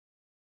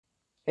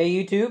Hey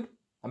YouTube,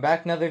 I'm back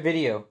with another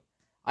video.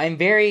 I'm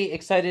very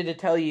excited to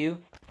tell you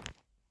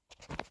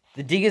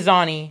the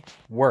digizani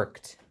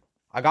worked.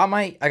 I got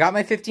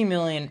my 50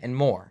 million and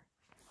more.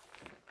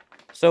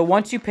 So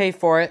once you pay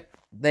for it,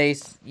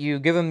 you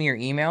give them your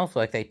email, so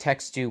like they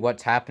text you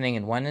what's happening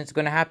and when it's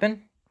going to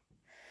happen.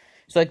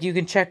 So like you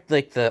can check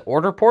like the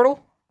order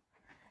portal,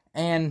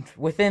 and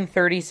within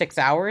 36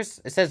 hours,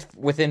 it says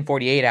within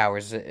 48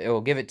 hours it will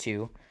give it to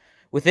you.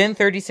 Within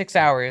 36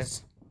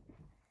 hours,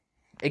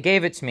 it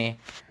gave it to me.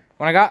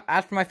 When I got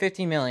asked for my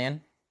 50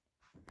 million,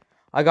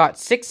 I got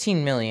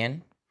 16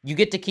 million. I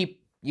got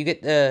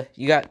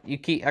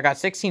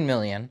 16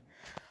 million.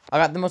 I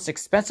got the most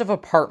expensive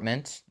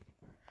apartment.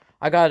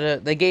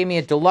 They gave me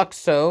a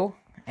deluxo,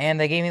 and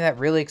they gave me that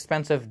really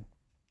expensive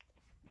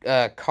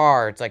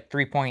car. It's like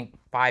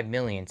 3.5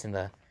 million. It's in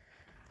the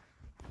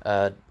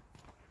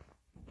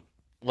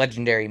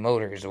Legendary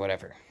Motors or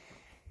whatever.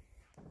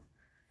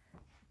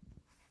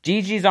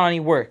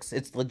 digizani works.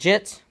 It's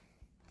legit.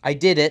 I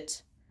did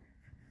it.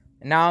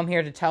 And now I'm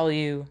here to tell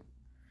you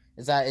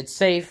is that it's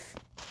safe,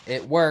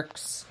 it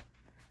works,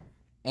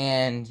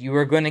 and you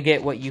are going to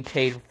get what you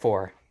paid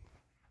for.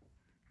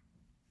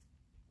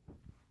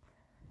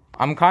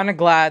 I'm kind of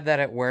glad that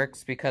it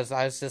works because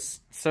I was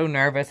just so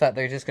nervous that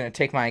they're just going to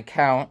take my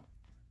account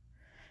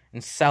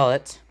and sell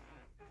it.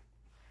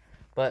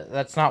 But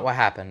that's not what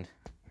happened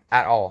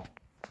at all.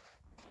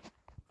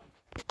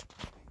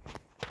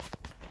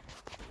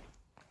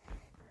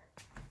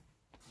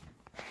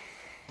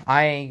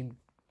 I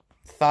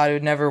thought it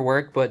would never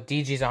work, but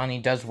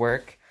digizani does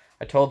work.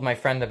 I told my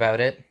friend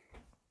about it.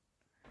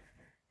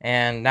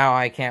 And now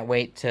I can't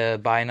wait to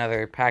buy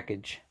another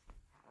package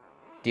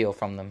deal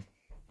from them.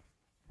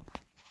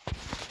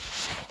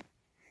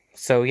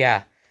 So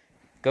yeah,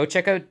 go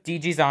check out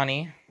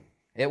digizani.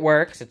 It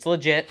works. It's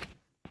legit.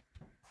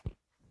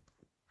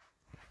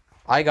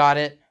 I got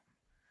it.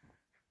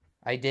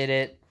 I did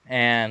it.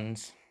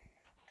 And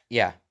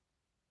yeah.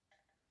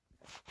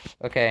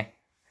 Okay.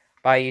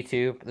 Bye,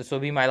 YouTube. This will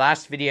be my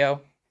last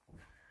video.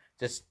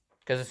 Just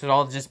because this is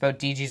all just about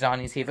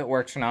digizani, see if it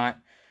works or not.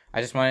 I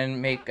just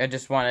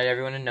wanted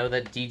everyone to know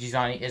that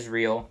digizani is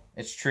real.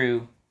 It's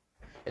true.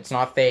 It's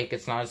not fake.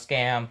 It's not a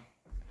scam.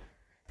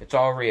 It's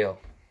all real.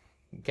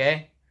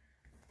 Okay?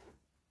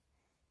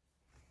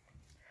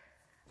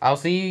 I'll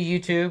see you,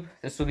 YouTube.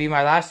 This will be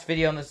my last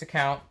video on this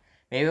account.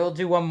 Maybe I'll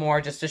do one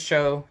more just to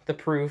show the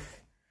proof.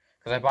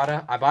 Because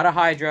I bought a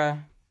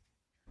Hydra.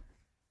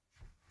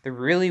 They're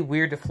really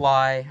weird to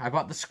fly. I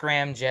bought the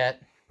Scramjet.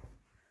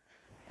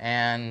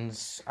 And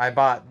I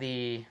bought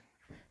the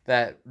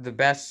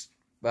best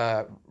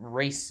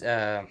race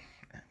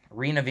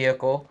arena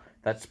vehicle.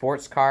 That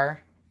sports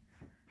car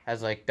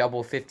has like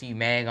double 50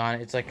 mag on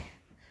it.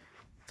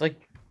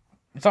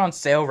 It's on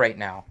sale right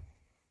now.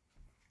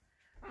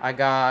 I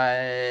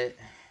got,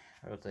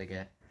 what did I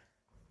get?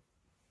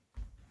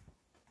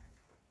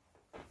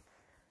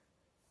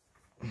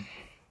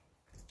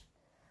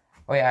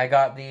 Oh yeah, I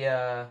got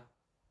the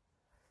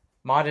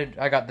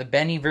I got the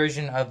Benny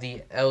version of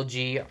the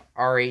LG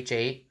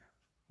RH8,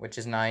 which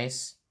is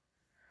nice.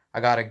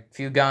 I got a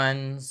few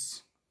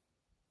guns.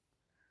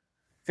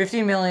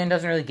 15 million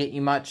doesn't really get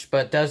you much,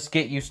 but does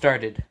get you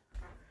started.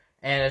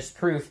 And it's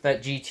proof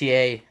that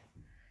GTA,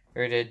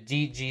 or the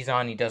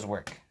digizani does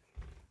work.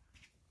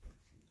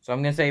 So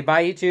I'm going to say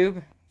bye,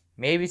 YouTube.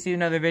 Maybe see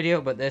another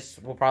video, but this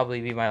will probably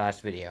be my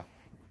last video.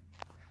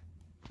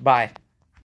 Bye.